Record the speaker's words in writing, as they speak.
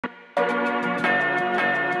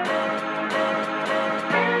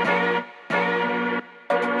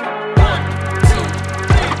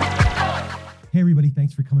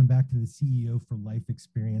thanks for coming back to the CEO for Life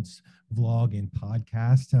Experience vlog and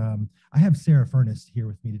podcast. I have Sarah Furness here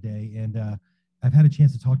with me today, and I've had a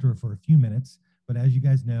chance to talk to her for a few minutes. But as you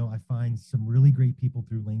guys know, I find some really great people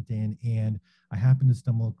through LinkedIn, and I happened to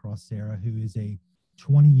stumble across Sarah, who is a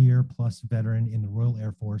 20-year plus veteran in the Royal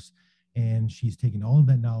Air Force, and she's taken all of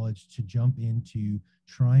that knowledge to jump into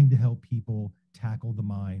trying to help people tackle the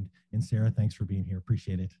mind. And Sarah, thanks for being here.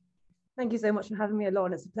 Appreciate it. Thank you so much for having me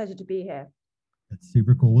along. It's a pleasure to be here. That's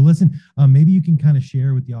super cool. Well, listen, maybe you can kind of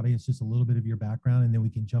share with the audience just a little bit of your background, and then we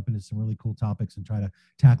can jump into some really cool topics and try to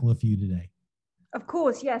tackle a few today. Of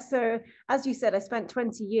course, yes. So as you said, I spent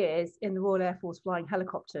 20 years in the Royal Air Force flying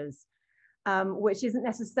helicopters, which isn't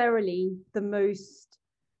necessarily the most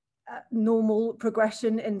normal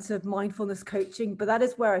progression into mindfulness coaching, but that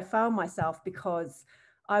is where I found myself because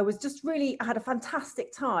I was just I had a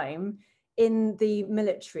fantastic time in the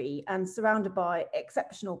military and surrounded by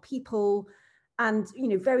exceptional people and,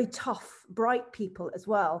 very tough, bright people as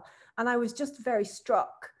well. And I was just very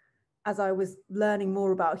struck as I was learning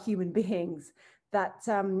more about human beings that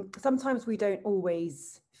sometimes we don't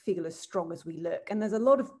always feel as strong as we look. And there's a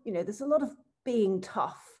lot of being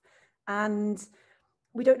tough, and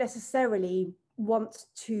we don't necessarily want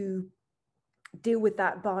to deal with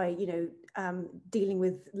that by, dealing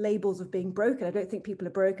with labels of being broken. I don't think people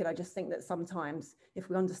are broken. I just think that sometimes if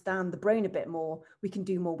we understand the brain a bit more, we can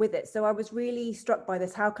do more with it. So I was really struck by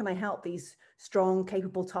this. How can I help these strong,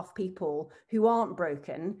 capable, tough people who aren't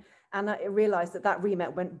broken? And I realized that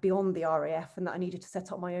remit went beyond the RAF and that I needed to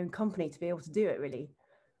set up my own company to be able to do it, really.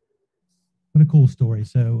 What a cool story.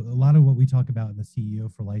 So a lot of what we talk about in the CEO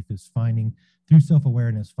for Life is finding, through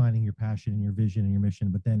self-awareness, finding your passion and your vision and your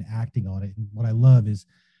mission, but then acting on it. And what I love is,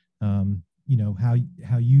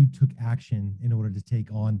 how you took action in order to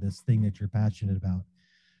take on this thing that you're passionate about.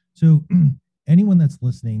 So anyone that's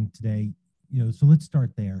listening today, so let's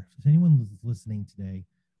start there. So anyone that's listening today,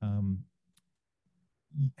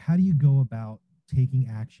 how do you go about taking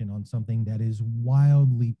action on something that is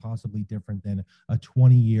wildly possibly different than a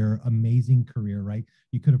 20-year amazing career, right?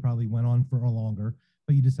 You could have probably went on for a longer,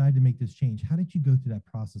 but you decided to make this change. How did you go through that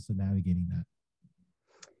process of navigating that?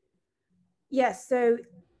 Yes, so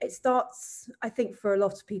it starts, I think, for a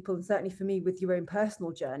lot of people, and certainly for me, with your own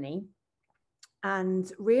personal journey,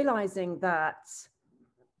 and realizing that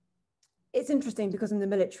it's interesting because in the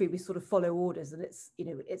military we sort of follow orders, and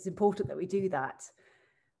it's important that we do that.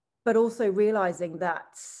 But also realizing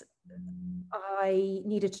that I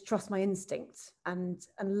needed to trust my instinct and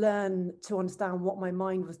learn to understand what my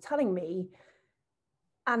mind was telling me,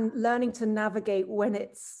 and learning to navigate when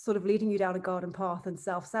it's sort of leading you down a garden path and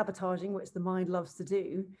self-sabotaging, which the mind loves to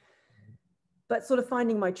do, but sort of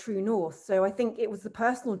finding my true north. So I think it was the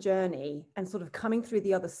personal journey and sort of coming through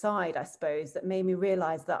the other side, I suppose, that made me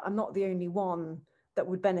realize that I'm not the only one that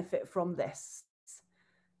would benefit from this.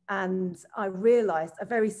 And I realized a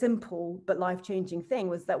very simple but life-changing thing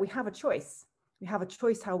was that we have a choice. We have a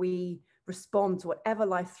choice how we respond to whatever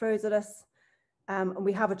life throws at us. And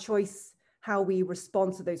we have a choice how we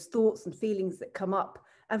respond to those thoughts and feelings that come up.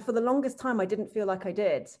 And for the longest time, I didn't feel like I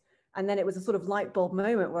did. And then it was a sort of light bulb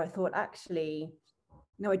moment where I thought, actually,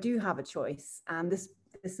 no, I do have a choice. And this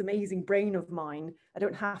amazing brain of mine, I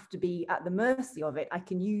don't have to be at the mercy of it. I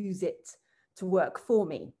can use it to work for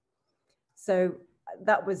me. So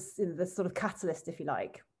that was the sort of catalyst, if you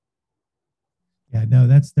like. Yeah, no,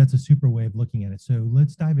 that's a super way of looking at it. So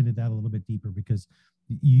let's dive into that a little bit deeper, because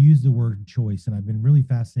you use the word choice, and I've been really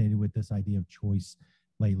fascinated with this idea of choice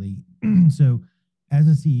lately. So as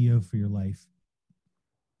a CEO for your life,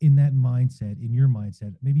 in that mindset, in your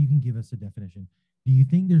mindset, maybe you can give us a definition. Do you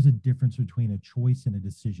think there's a difference between a choice and a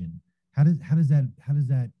decision? How does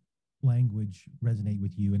that language resonate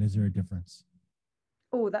with you, and is there a difference?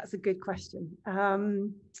 Oh, that's a good question.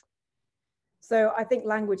 So I think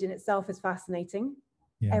language in itself is fascinating.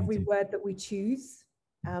 Yeah, every word that we choose,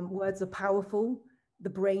 words are powerful. The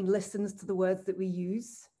brain listens to the words that we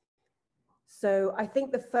use. So I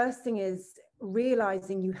think the first thing is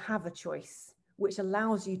realizing you have a choice, which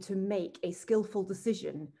allows you to make a skillful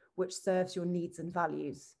decision which serves your needs and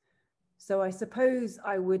values. So I suppose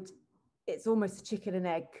it's almost a chicken and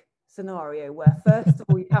egg scenario where first of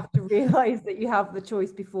all, you have to realize that you have the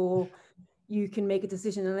choice before you can make a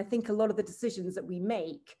decision. And I think a lot of the decisions that we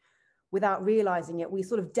make without realizing it, we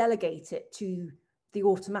sort of delegate it to the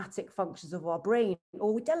automatic functions of our brain,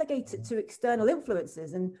 or we delegate it to external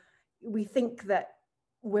influences. And we think that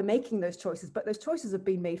we're making those choices, but those choices have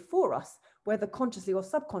been made for us, whether consciously or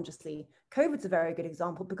subconsciously. COVID's a very good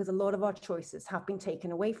example because a lot of our choices have been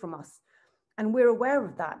taken away from us, and we're aware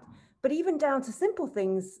of that. But even down to simple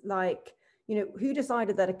things like, who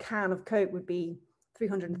decided that a can of Coke would be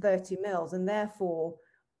 330 mils, and therefore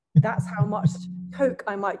that's how much Coke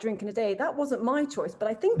I might drink in a day. That wasn't my choice, but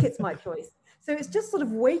I think it's my choice. So it's just sort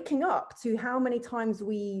of waking up to how many times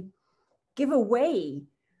we give away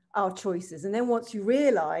our choices. And then once you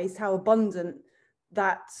realize how abundant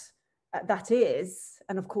that is,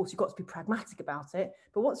 and of course you've got to be pragmatic about it,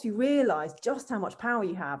 but once you realize just how much power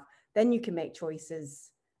you have, then you can make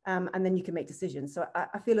choices, and then you can make decisions. So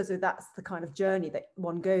I feel as though that's the kind of journey that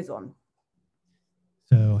one goes on.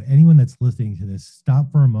 So anyone that's listening to this,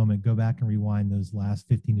 stop for a moment, go back and rewind those last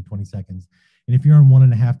 15 to 20 seconds. And if you're on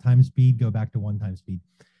 1.5 times speed, go back to 1 time speed.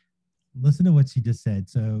 Listen to what she just said.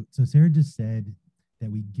 So Sarah just said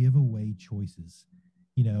that we give away choices,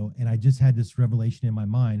 and I just had this revelation in my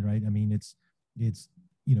mind, right? I mean, it's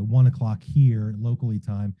 1 o'clock here locally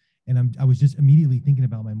time. And I was just immediately thinking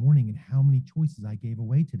about my morning and how many choices I gave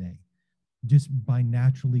away today, just by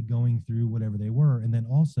naturally going through whatever they were. And then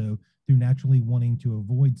also through naturally wanting to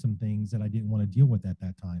avoid some things that I didn't want to deal with at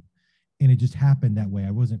that time. And it just happened that way.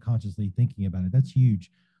 I wasn't consciously thinking about it. That's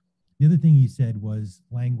huge. The other thing you said was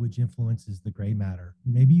language influences the gray matter.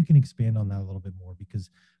 Maybe you can expand on that a little bit more,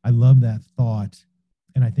 because I love that thought.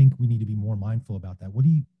 And I think we need to be more mindful about that. What do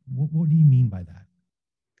you mean by that?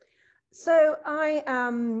 So I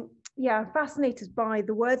am, fascinated by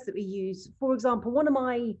the words that we use. For example, one of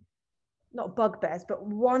my, not bugbears, but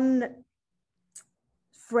one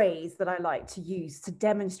phrase that I like to use to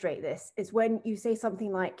demonstrate this is when you say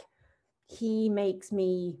something like, he makes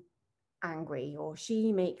me angry, or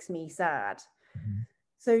she makes me sad. Mm-hmm.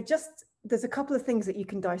 So there's a couple of things that you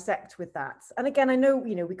can dissect with that. And again, I know,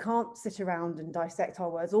 we can't sit around and dissect our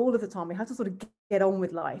words all of the time. We have to sort of get on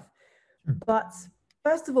with life. Sure. But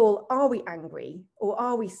first of all, are we angry or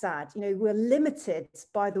are we sad? We're limited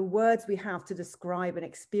by the words we have to describe an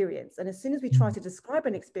experience. And as soon as we try to describe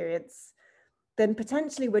an experience, then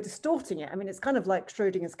potentially we're distorting it. I mean, it's kind of like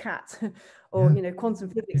Schrodinger's cat or, quantum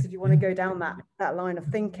physics, if you want to go down that line of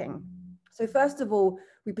thinking. So first of all,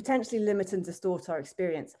 we potentially limit and distort our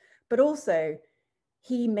experience, but also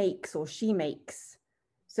he makes or she makes.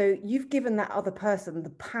 So you've given that other person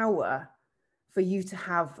the power for you to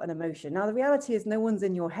have an emotion. Now, the reality is no one's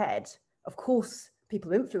in your head. Of course,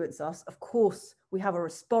 people influence us. Of course, we have a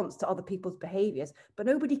response to other people's behaviors, but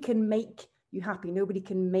nobody can make you happy. Nobody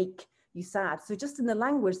can make you sad. So just in the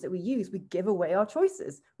language that we use, we give away our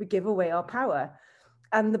choices. We give away our power.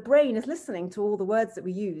 And the brain is listening to all the words that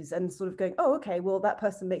we use and sort of going, oh, okay, well, that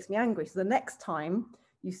person makes me angry. So the next time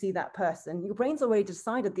you see that person, your brain's already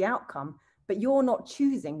decided the outcome, but you're not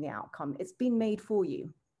choosing the outcome. It's been made for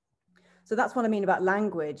you. So that's what I mean about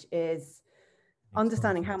language, is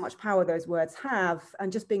understanding how much power those words have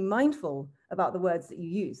and just being mindful about the words that you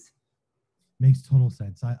use. Makes total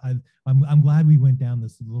sense. I'm glad we went down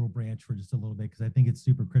this little branch for just a little bit, because I think it's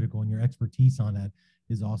super critical, and your expertise on that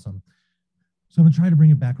is awesome. So I'm gonna try to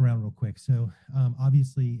bring it back around real quick. So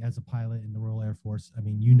obviously, as a pilot in the Royal Air Force, I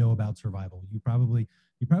mean, about survival. You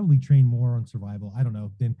probably train more on survival, I don't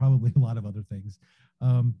know, than probably a lot of other things.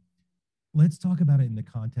 Let's talk about it in the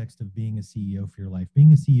context of being a CEO for your life.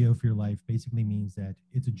 Being a CEO for your life basically means that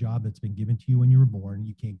it's a job that's been given to you when you were born.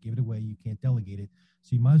 You can't give it away. You can't delegate it.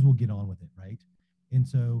 So you might as well get on with it, right? And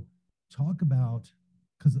so talk about,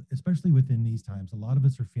 because especially within these times, a lot of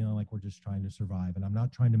us are feeling like we're just trying to survive. And I'm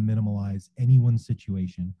not trying to minimize anyone's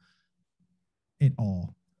situation at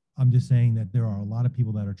all. I'm just saying that there are a lot of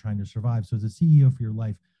people that are trying to survive. So as a CEO for your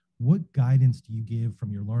life, what guidance do you give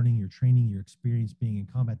from your learning, your training, your experience being in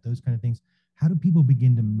combat, those kind of things? How do people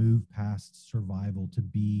begin to move past survival to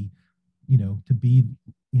be, to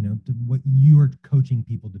what you are coaching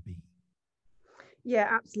people to be? Yeah,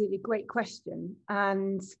 absolutely. Great question.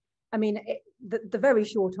 And I mean, the very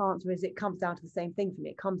short answer is it comes down to the same thing for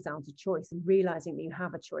me. It comes down to choice and realizing that you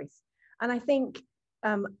have a choice. And I think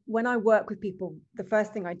when I work with people, the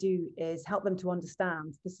first thing I do is help them to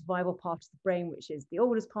understand the survival part of the brain, which is the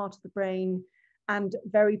oldest part of the brain and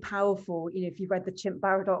very powerful. If you've read the chimp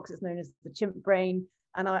paradox, it's known as the chimp brain.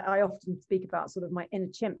 And I often speak about sort of my inner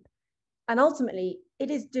chimp. And ultimately, it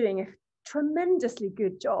is doing a tremendously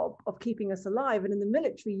good job of keeping us alive. And in the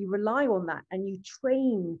military, you rely on that and you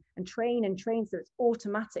train and train and train so it's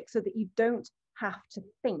automatic, so that you don't have to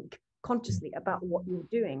think consciously about what you're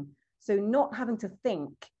doing. So not having to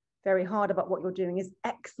think very hard about what you're doing is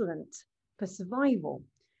excellent for survival,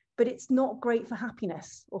 but it's not great for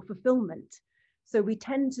happiness or fulfillment. So we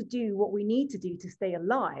tend to do what we need to do to stay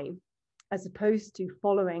alive, as opposed to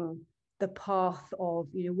following the path of,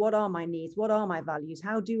 what are my needs? What are my values?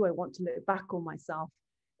 How do I want to look back on myself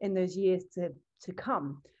in those years to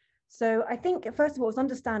come? So I think, first of all, it's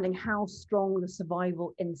understanding how strong the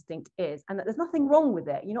survival instinct is, and that there's nothing wrong with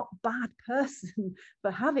it. You're not a bad person for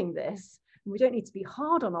having this. And we don't need to be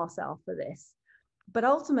hard on ourselves for this. But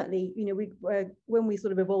ultimately, when we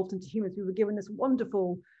sort of evolved into humans, we were given this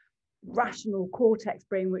wonderful rational cortex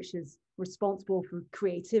brain, which is responsible for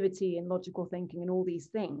creativity and logical thinking and all these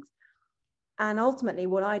things. And ultimately,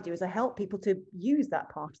 what I do is I help people to use that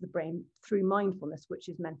part of the brain through mindfulness, which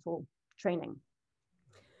is mental training.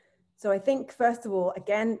 So I think, first of all,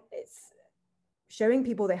 again, it's showing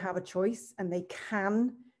people they have a choice and they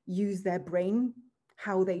can use their brain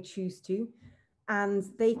how they choose to, and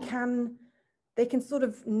they can sort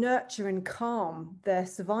of nurture and calm their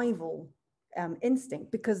survival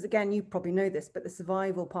instinct, because again, you probably know this, but the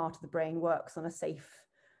survival part of the brain works on a safe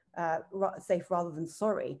rather than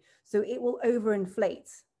sorry. So it will overinflate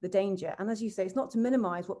the danger. And as you say, it's not to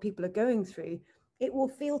minimize what people are going through. It will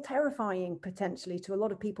feel terrifying potentially to a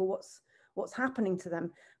lot of people what's happening to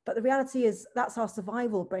them. But the reality is that's our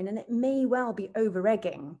survival brain, and it may well be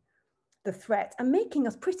over-egging the threat and making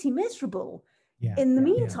us pretty miserable in the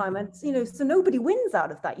meantime. And, so nobody wins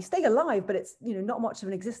out of that. You stay alive, but it's, not much of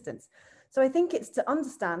an existence. So I think it's to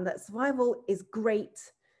understand that survival is great,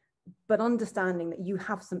 but understanding that you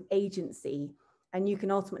have some agency and you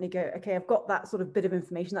can ultimately go, okay, I've got that sort of bit of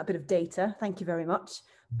information, that bit of data, thank you very much.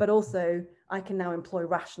 But also I can now employ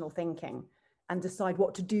rational thinking and decide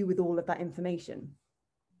what to do with all of that information.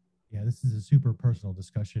 Yeah, this is a super personal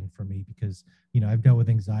discussion for me because, I've dealt with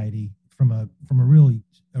anxiety from a really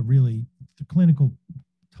clinical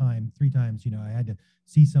time, 3 times. I had to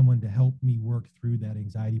see someone to help me work through that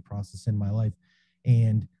anxiety process in my life.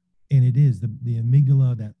 And it is the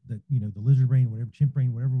amygdala, that the lizard brain, whatever, chimp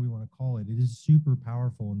brain, whatever we want to call it, it is super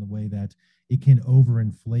powerful in the way that it can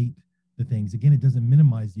overinflate the things. Again, it doesn't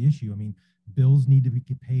minimize the issue. I mean, bills need to be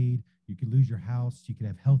paid. You could lose your house. You could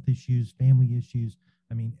have health issues, family issues.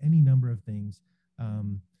 I mean, any number of things.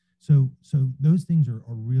 So those things are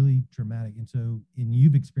really traumatic. And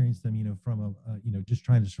you've experienced them, from just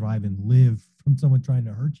trying to survive and live from someone trying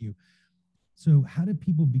to hurt you. So how do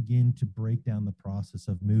people begin to break down the process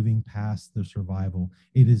of moving past the survival?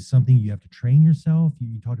 It is something you have to train yourself.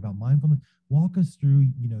 You talked about mindfulness. Walk us through,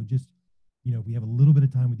 we have a little bit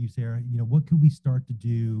of time with you, Sarah. What could we start to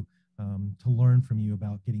do to learn from you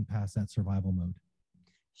about getting past that survival mode?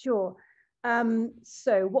 Sure.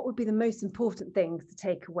 So what would be the most important things to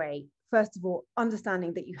take away? First of all,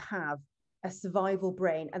 understanding that you have a survival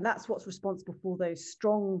brain, and that's what's responsible for those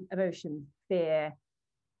strong emotions: fear,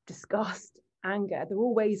 disgust, anger. They're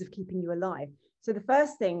all ways of keeping you alive. So the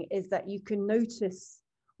first thing is that you can notice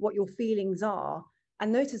what your feelings are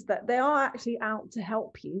and notice that they are actually out to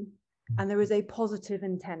help you, and there is a positive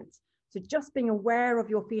intent. So just being aware of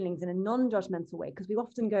your feelings in a non-judgmental way, because we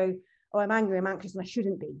often go, oh, I'm angry, I'm anxious, and I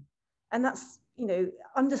shouldn't be. And that's,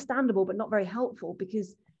 understandable, but not very helpful,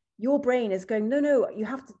 because your brain is going, no, you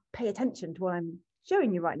have to pay attention to what I'm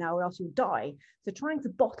showing you right now, or else you'll die. So trying to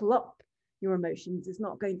bottle up your emotions is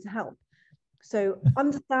not going to help. So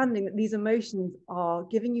understanding that these emotions are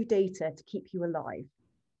giving you data to keep you alive,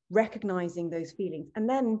 recognizing those feelings. And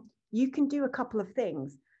then you can do a couple of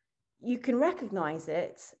things. You can recognize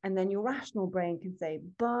it, and then your rational brain can say,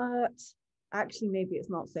 but actually, maybe it's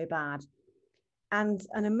not so bad. And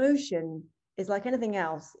an emotion is like anything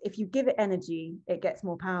else. If you give it energy, it gets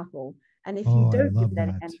more powerful. And if you don't give it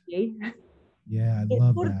any energy,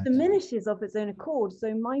 it sort of diminishes of its own accord.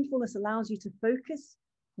 So mindfulness allows you to focus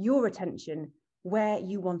your attention where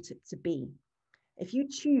you want it to be. If you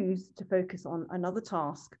choose to focus on another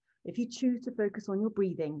task, if you choose to focus on your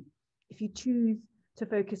breathing, if you choose to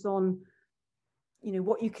focus on,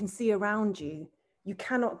 what you can see around you, you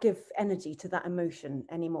cannot give energy to that emotion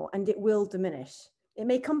anymore, and it will diminish. It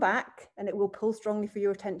may come back and it will pull strongly for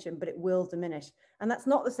your attention, but it will diminish. And that's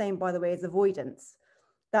not the same, by the way, as avoidance.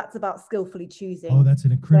 That's about skillfully choosing. Oh, that's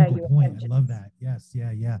a critical point. I love that. Yes.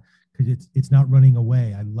 Yeah. Because it's not running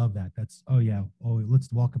away. I love that. That's, let's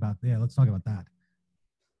talk about that.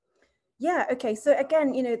 Yeah. Okay. So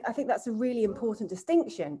again, I think that's a really important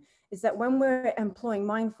distinction, is that when we're employing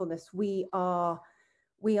mindfulness, we are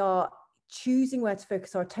choosing where to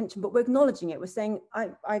focus our attention, but we're acknowledging it. We're saying,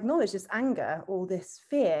 I acknowledge this anger or this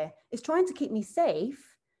fear is trying to keep me safe,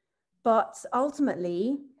 but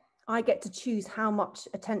ultimately I get to choose how much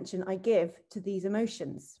attention I give to these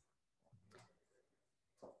emotions.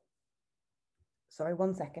 Sorry,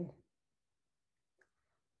 1 second.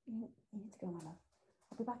 You need to go, Anna.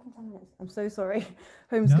 I'll be back in 10 minutes. I'm so sorry.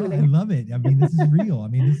 Homeschooling. No, I love it. I mean, this is real.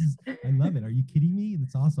 I love it. Are you kidding me?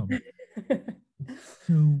 It's awesome.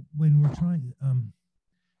 So when we're trying,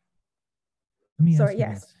 let me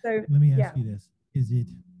ask you this. Is it,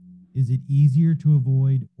 Is it easier to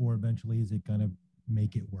avoid, or eventually is it going to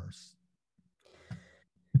make it worse?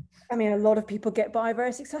 I mean, a lot of people get by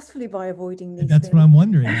very successfully by avoiding these That's things. what I'm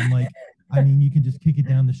wondering. I'm like, I mean, you can just kick it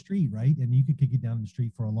down the street, right? And you could kick it down the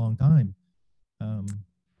street for a long time.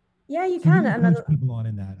 Yeah, you So what can. do you And coach people on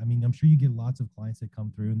in that? I mean, I'm sure you get lots of clients that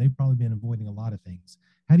come through and they've probably been avoiding a lot of things.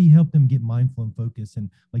 How do you help them get mindful and focus? And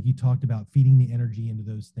like you talked about, feeding the energy into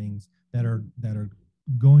those things that are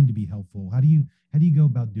going to be helpful. How do you go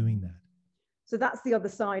about doing that? so that's the other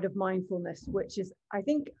side of mindfulness, which is, I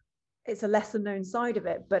think it's a lesser known side of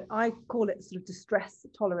it, but I call it sort of distress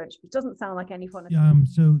tolerance, which doesn't sound like any fun at all.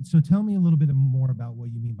 So tell me a little bit more about what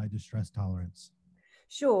you mean by distress tolerance.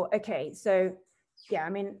 Sure. Okay. So yeah, I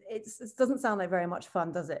mean, it doesn't sound like very much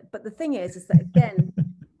fun, does it? But the thing is that again,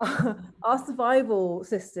 our survival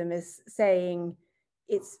system is saying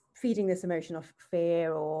it's feeding this emotion of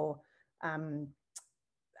fear or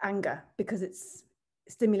anger because it's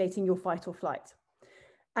stimulating your fight or flight.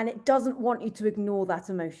 And it doesn't want you to ignore that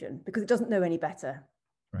emotion because it doesn't know any better.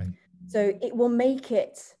 Right. So it will make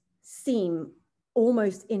it seem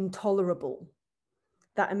almost intolerable,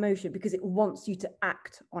 that emotion, because it wants you to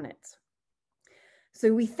act on it.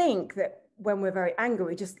 So we think that when we're very angry,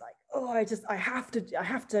 we're just like, oh, I have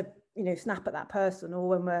to, snap at that person. Or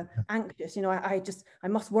when we're anxious, I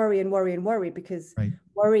must worry and worry and worry because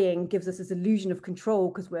worrying gives us this illusion of control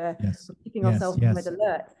because we're keeping ourselves on red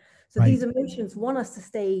alert. So these emotions want us to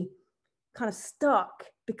stay kind of stuck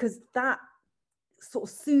because that sort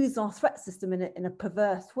of soothes our threat system in a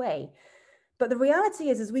perverse way. But the reality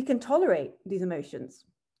is we can tolerate these emotions.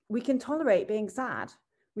 We can tolerate being sad.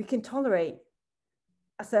 We can tolerate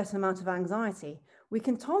a certain amount of anxiety. We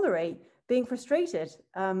can tolerate being frustrated.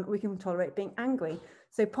 We can tolerate being angry.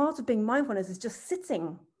 So part of being mindfulness is just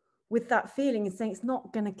sitting with that feeling and saying, it's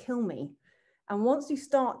not going to kill me. And once you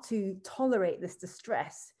start to tolerate this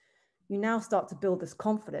distress, you now start to build this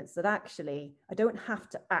confidence that actually, I don't have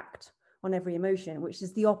to act on every emotion, which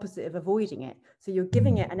is the opposite of avoiding it. So you're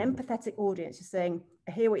giving it an empathetic audience. You're saying,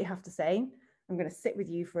 I hear what you have to say. I'm going to sit with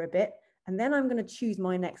you for a bit. And then I'm going to choose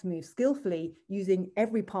my next move skillfully using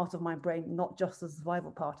every part of my brain, not just the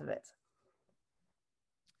survival part of it.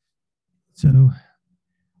 So,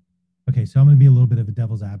 okay, so I'm going to be a little bit of a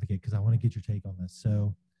devil's advocate because I want to get your take on this.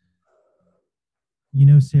 So,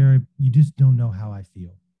 Sarah, you just don't know how I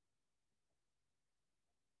feel.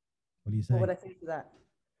 What do you say? What would I think to that?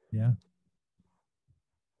 Yeah.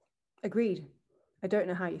 Agreed. I don't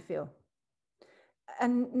know how you feel.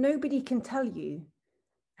 And nobody can tell you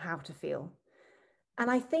how to feel. And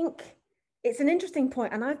I think it's an interesting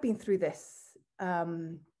point, and I've been through this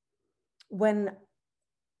when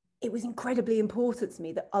it was incredibly important to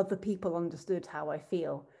me that other people understood how I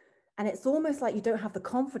feel. And it's almost like you don't have the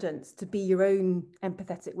confidence to be your own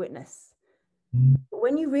empathetic witness. But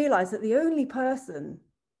when you realize that the only person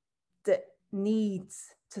that needs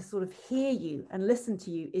to sort of hear you and listen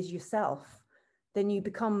to you is yourself, then you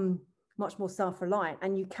become much more self-reliant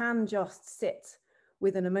and you can just sit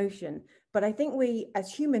with an emotion. But I think we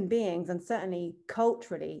as human beings, and certainly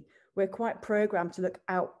culturally, we're quite programmed to look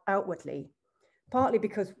outwardly, partly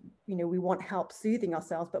because we want help soothing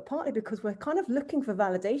ourselves, but partly because we're kind of looking for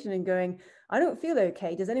validation and going, I don't feel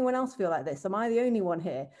okay. Does anyone else feel like this? Am I the only one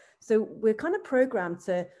here? So we're kind of programmed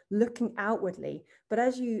to looking outwardly. But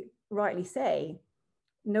as you rightly say,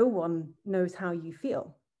 no one knows how you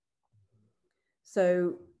feel.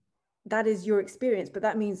 So that is your experience, but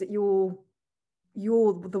that means that you're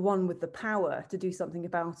the one with the power to do something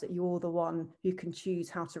about it. You're the one who can choose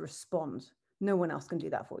how to respond. No one else can do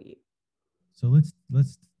that for you. So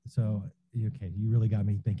okay, you really got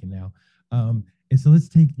me thinking now. And so let's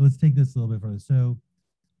take this a little bit further. So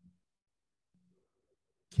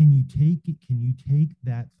can you take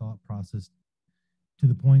that thought process to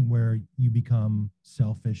the point where you become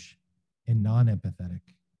selfish and non-empathetic?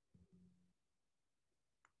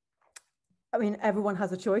 I mean, everyone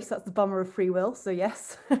has a choice. That's the bummer of free will. So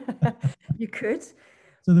yes, you could.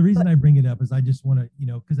 So the reason I bring it up is I just want to,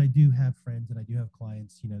 because I do have friends and I do have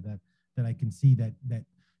clients, that I can see that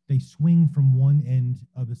they swing from one end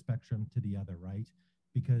of the spectrum to the other, right?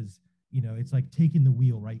 Because, it's like taking the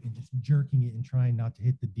wheel, right, and just jerking it and trying not to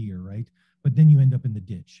hit the deer, right? But then you end up in the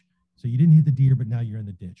ditch. So you didn't hit the deer, but now you're in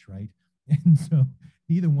the ditch, right? And so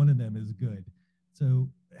neither one of them is good. So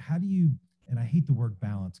how do you, and I hate the word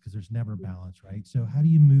balance because there's never balance, right? So how do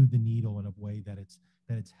you move the needle in a way that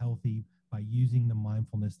it's healthy by using the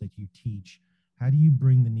mindfulness that you teach? How do you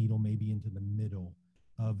bring the needle maybe into the middle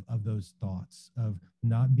of those thoughts of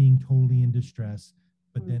not being totally in distress,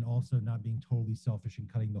 but then also not being totally selfish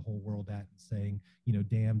and cutting the whole world at and saying,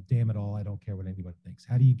 damn it all, I don't care what anybody thinks?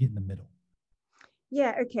 How do you get in the middle?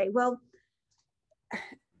 Yeah. Okay. Well,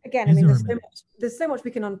 again, I Is mean, there a minute? there's so much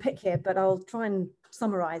we can unpick here, but I'll try and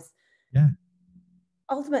summarize. Yeah.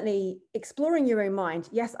 Ultimately, exploring your own mind.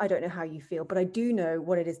 Yes, I don't know how you feel, but I do know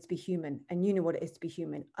what it is to be human, and you know what it is to be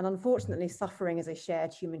human. And unfortunately, suffering is a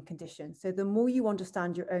shared human condition. So the more you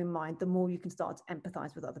understand your own mind, the more you can start to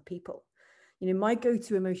empathize with other people. You know, my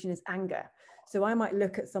go-to emotion is anger. So I might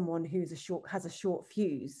look at someone who's has a short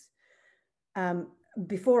fuse.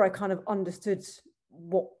 Before I kind of understood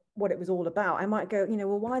what it was all about, I might go, you know,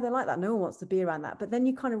 well, why are they like that? No one wants to be around that. But then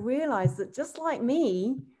you kind of realize that just like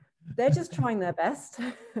me, they're just trying their best.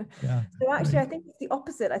 Yeah. So actually, Right. I think it's the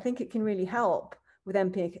opposite. I think it can really help with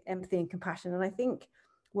empathy and compassion. And I think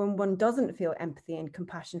when one doesn't feel empathy and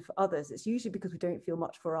compassion for others, it's usually because we don't feel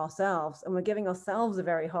much for ourselves, and we're giving ourselves a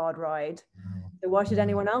very hard ride. Wow. So why should Yeah.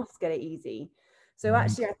 anyone else get it easy? So Right.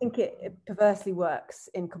 actually, I think it perversely works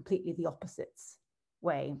in completely the opposite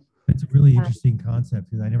way. It's a really interesting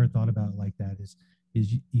concept because I never thought about it like that. Is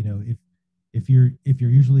you know, if you're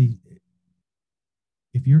usually,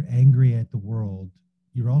 if you're angry at the world,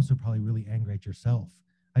 you're also probably really angry at yourself.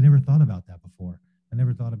 I never thought about that before. I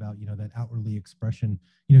never thought about, that outwardly expression,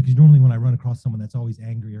 because normally when I run across someone that's always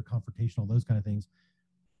angry or confrontational, those kind of things,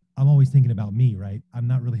 I'm always thinking about me, right? I'm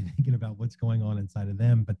not really thinking about what's going on inside of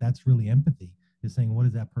them, but that's really empathy, is saying, what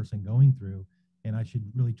is that person going through? And I should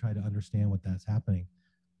really try to understand what that's happening.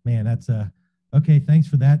 Man, that's okay. Thanks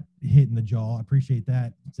for that hit in the jaw. I appreciate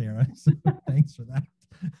that, Sarah. So thanks for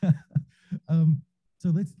that. um, so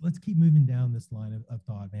let's keep moving down this line of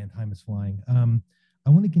thought. Man, time is flying. I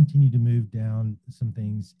want to continue to move down some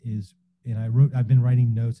things. And I've been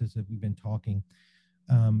writing notes as we've been talking.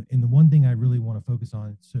 And the one thing I really want to focus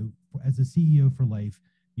on, so as a CEO for life,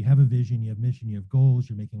 you have a vision, you have mission, you have goals,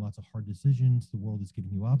 you're making lots of hard decisions. The world is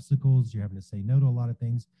giving you obstacles. You're having to say no to a lot of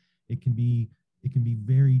things. It can be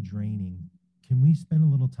very draining. Can we spend a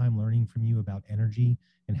little time learning from you about energy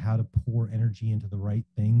and how to pour energy into the right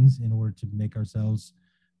things in order to make ourselves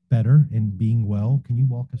better and being well? Can you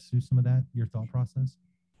walk us through some of that, your thought process?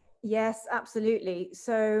 Yes, absolutely.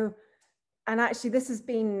 So, and actually, this has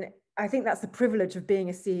been, I think that's the privilege of being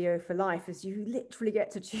a CEO for life, is you literally get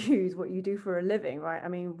to choose what you do for a living, right? I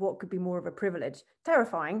mean, what could be more of a privilege?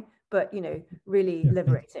 Terrifying, but, really Yeah, thank you.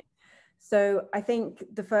 liberating. So I think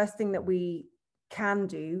the first thing that we can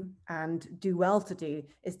do and do well to do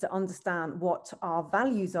is to understand what our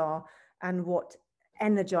values are and what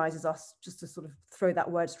energizes us, just to sort of throw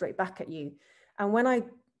that word straight back at you. And when I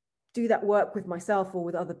do that work with myself or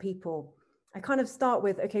with other people, I kind of start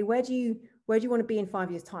with, okay, where do you want to be in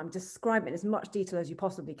 5 years' time? Describe it in as much detail as you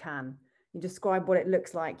possibly can. You describe what it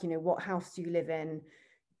looks like, what house do you live in?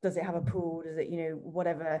 Does it have a pool? Does it,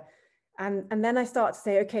 whatever? And then I start to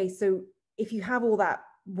say, okay, so if you have all that,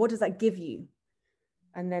 what does that give you?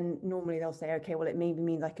 And then normally they'll say, okay, well, it maybe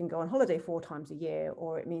means I can go on holiday 4 times a year,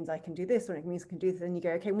 or it means I can do this, or it means I can do this. And you go,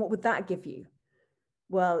 okay, what would that give you?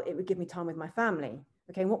 Well, it would give me time with my family.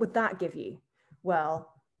 Okay, and what would that give you?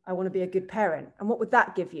 Well, I want to be a good parent. And what would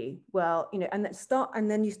that give you? Well,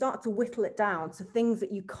 and then you start to whittle it down to things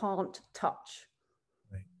that you can't touch.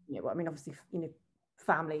 Right. I mean, obviously,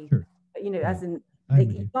 family, Sure. but, Yeah, as in, I'm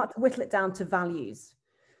with you you. start to whittle it down to values.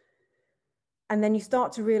 And then you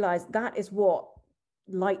start to realize that is what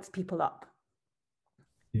lights people up.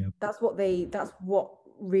 Yeah. That's what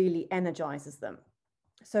really energizes them.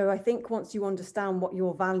 So I think once you understand what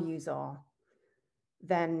your values are,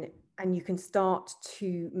 then, and you can start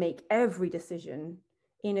to make every decision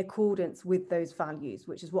in accordance with those values,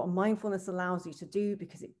 which is what mindfulness allows you to do,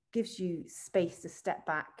 because it gives you space to step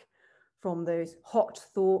back from those hot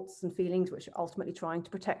thoughts and feelings which are ultimately trying to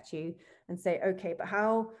protect you, and say, okay, but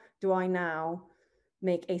how do I now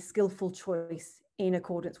make a skillful choice in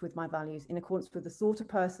accordance with my values, in accordance with the sort of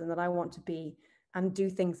person that I want to be, and do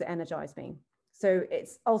things that energize me? So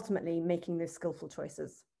it's ultimately making those skillful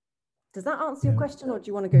choices. Does that answer your Yeah. question, or do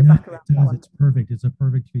you want to go No, back around it that does. one? It's perfect. It's a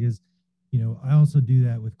perfect because, I also do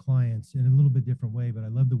that with clients in a little bit different way, but I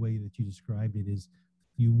love the way that you described it is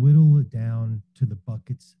you whittle it down to the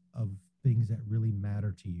buckets of things that really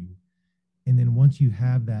matter to you. And then once you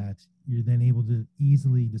have that, you're then able to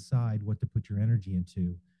easily decide what to put your energy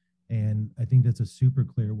into. And I think that's a super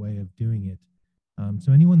clear way of doing it.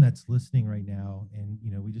 So anyone that's listening right now, and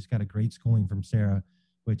we just got a great schooling from Sarah,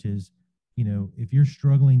 which is, if you're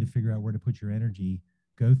struggling to figure out where to put your energy,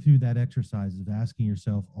 go through that exercise of asking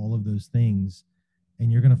yourself all of those things,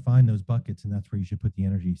 and you're going to find those buckets, and that's where you should put the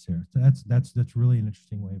energy, Sarah. So that's really an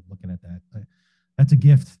interesting way of looking at that. That's a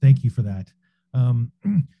gift. Thank you for that. Um,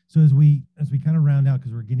 so as we kind of round out,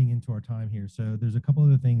 because we're getting into our time here, so there's a couple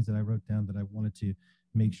other things that I wrote down that I wanted to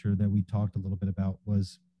make sure that we talked a little bit about.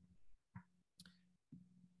 Was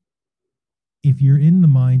if you're in the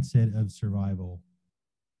mindset of survival,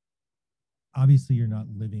 obviously you're not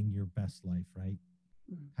living your best life, right?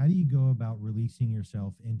 How do you go about releasing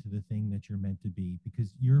yourself into the thing that you're meant to be?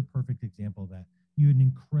 Because you're a perfect example of that. You had an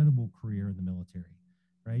incredible career in the military,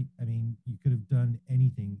 right? I mean, you could have done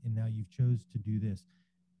anything, and now you've chose to do this.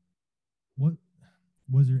 What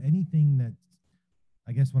was there anything that,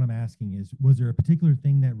 I guess what I'm asking is, was there a particular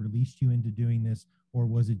thing that released you into doing this, or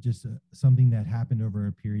was it just something that happened over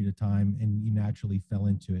a period of time and you naturally fell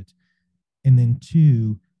into it? And then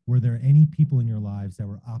two, were there any people in your lives that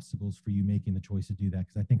were obstacles for you making the choice to do that?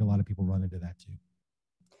 Because I think a lot of people run into that too.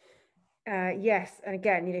 Yes. And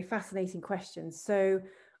again, fascinating questions. So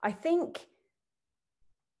I think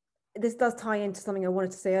this does tie into something I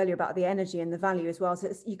wanted to say earlier about the energy and the value as well.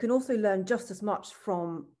 So you can also learn just as much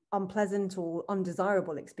from unpleasant or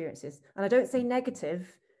undesirable experiences. And I don't say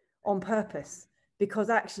negative on purpose, because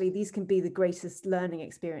actually these can be the greatest learning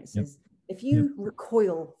experiences. Yep. If you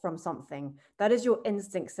recoil from something, that is your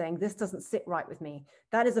instinct saying, this doesn't sit right with me.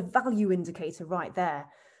 That is a value indicator right there.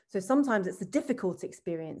 So sometimes it's the difficult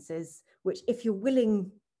experiences, which if you're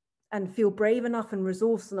willing and feel brave enough and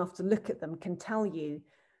resourceful enough to look at them, can tell you,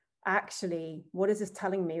 actually, what is this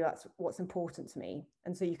telling me? That's what's important to me.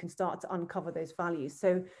 And so you can start to uncover those values.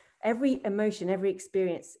 So every emotion, every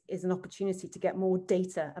experience is an opportunity to get more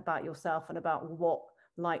data about yourself and about what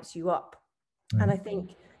lights you up. Right. And I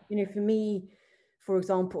think, for me, for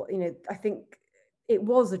example, I think it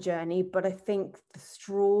was a journey, but I think the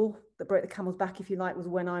straw that broke the camel's back, if you like, was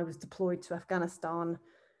when I was deployed to Afghanistan.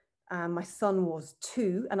 My son was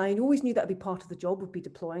 2, and I always knew that would be part of the job, would be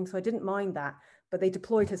deploying. So I didn't mind that, but they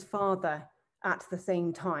deployed his father at the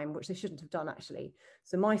same time, which they shouldn't have done actually.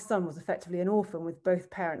 So my son was effectively an orphan with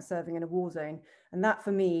both parents serving in a war zone. And that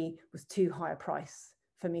for me was too high a price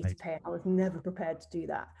for me to pay. I was never prepared to do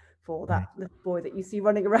that for that little boy that you see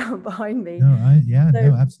running around behind me.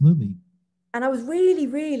 No, absolutely. And I was really,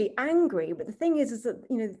 really angry. But the thing is that,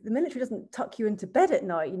 the military doesn't tuck you into bed at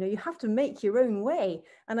night. You have to make your own way.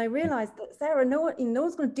 And I realized that, Sarah, no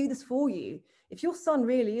one's going to do this for you. If your son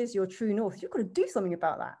really is your true north, you've got to do something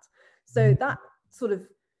about that. So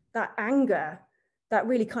that anger, that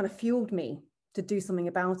really kind of fueled me to do something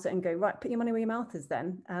about it and go, right, put your money where your mouth is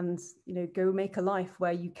then. And, go make a life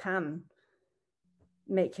where you can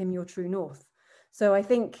make him your true north. So I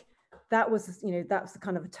think that was the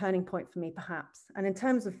kind of a turning point for me, perhaps. And in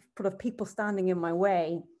terms of people standing in my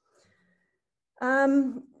way,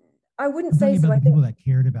 I wouldn't say so. About the people that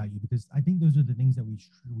cared about you, because I think those are the things that we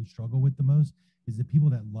struggle with the most. Is the people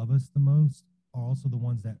that love us the most are also the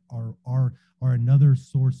ones that are another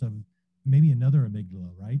source of maybe another amygdala,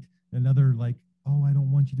 right? Another like, oh, I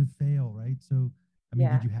don't want you to fail, right? So, I mean,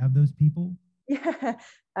 did you have those people? Yeah.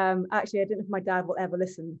 Actually, I don't know if my dad will ever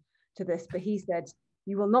listen to this, but he said,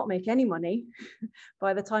 you will not make any money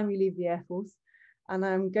by the time you leave the Air Force. And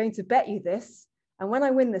I'm going to bet you this. And when I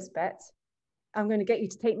win this bet, I'm going to get you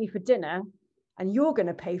to take me for dinner, and you're going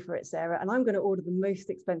to pay for it, Sarah. And I'm going to order the most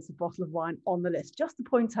expensive bottle of wine on the list, just to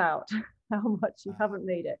point out how much you haven't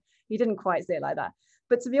made it. He didn't quite say it like that.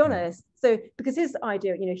 But to be honest, so because his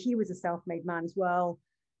idea, he was a self-made man as well,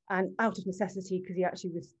 and out of necessity, because he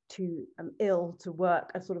actually was too ill to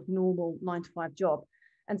work a sort of normal 9-to-5 job.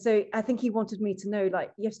 And so I think he wanted me to know,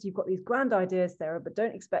 like, yes, you've got these grand ideas, Sarah, but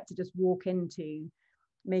don't expect to just walk into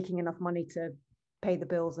making enough money to pay the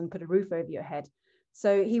bills and put a roof over your head.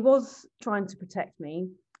 So he was trying to protect me.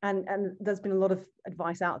 And there's been a lot of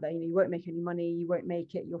advice out there, you won't make any money, you won't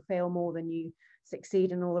make it, you'll fail more than you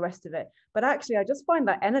succeed and all the rest of it. But actually, I just find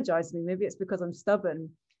that energizes me. Maybe it's because I'm stubborn,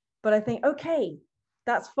 but I think, okay,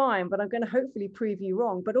 that's fine, but I'm going to hopefully prove you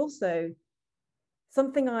wrong. But also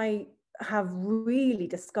something I have really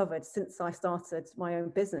discovered since I started my own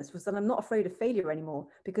business was that I'm not afraid of failure anymore,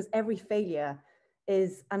 because every failure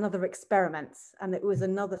is another experiment, and it was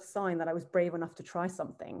another sign that I was brave enough to try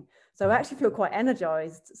something. So I actually feel quite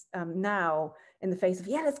energized now in the face of,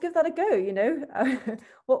 let's give that a go.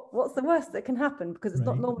 What's the worst that can happen, because it's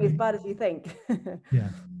not normally as bad as you think.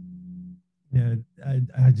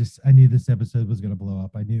 I knew this episode was going to blow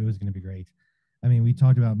up. I knew it was going to be great. I mean, we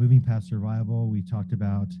talked about moving past survival. We talked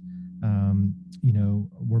about,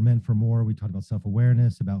 we're meant for more. We talked about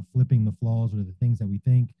self-awareness, about flipping the flaws or the things that we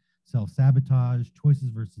think, self-sabotage, choices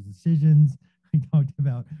versus decisions. We talked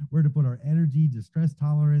about where to put our energy, distress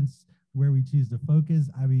tolerance, where we choose to focus.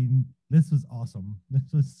 I mean, this was awesome.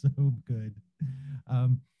 This was so good.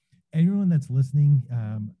 Everyone that's listening,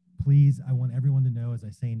 please, I want everyone to know, as I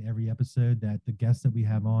say in every episode, that the guests that we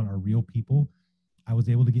have on are real people. I was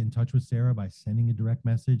able to get in touch with Sarah by sending a direct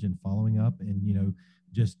message and following up and,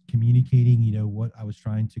 just communicating, what I was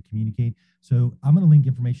trying to communicate. So I'm going to link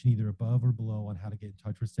information either above or below on how to get in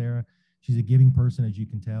touch with Sarah. She's a giving person, as you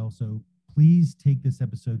can tell. So please take this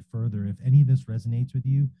episode further. If any of this resonates with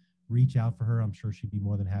you, reach out for her. I'm sure she'd be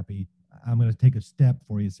more than happy. I'm going to take a step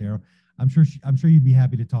for you, Sarah. I'm sure you'd be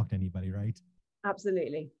happy to talk to anybody, right?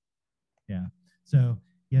 Absolutely. Yeah. So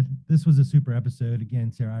yeah, this was a super episode.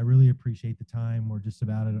 Again, Sarah, I really appreciate the time. We're just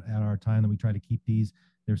about at our time that we try to keep these.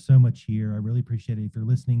 There's so much here. I really appreciate it. If you're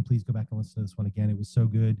listening, please go back and listen to this one again. It was so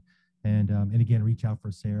good. And again, reach out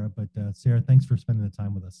for Sarah. But Sarah, thanks for spending the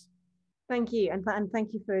time with us. Thank you. And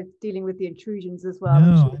thank you for dealing with the intrusions as well.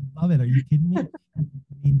 No, I love it. Are you kidding me? I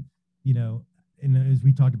mean, and as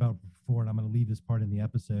we talked about before, and I'm going to leave this part in the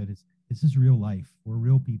episode, this is real life. We're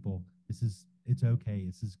real people. It's okay.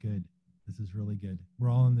 This is good. This is really good. We're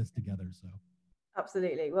all in this together. So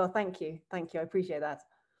absolutely. Well, thank you. Thank you. I appreciate that.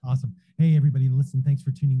 Awesome. Hey, everybody, listen, thanks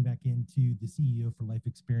for tuning back into the CEO for Life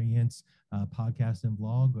Experience podcast and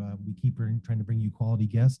vlog. We keep trying to bring you quality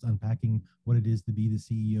guests, unpacking what it is to be the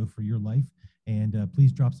CEO for your life. And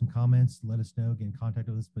please drop some comments. Let us know, get in contact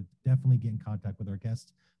with us, but definitely get in contact with our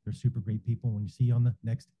guests. They're super great people. When you see you on the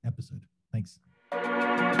next episode. Thanks.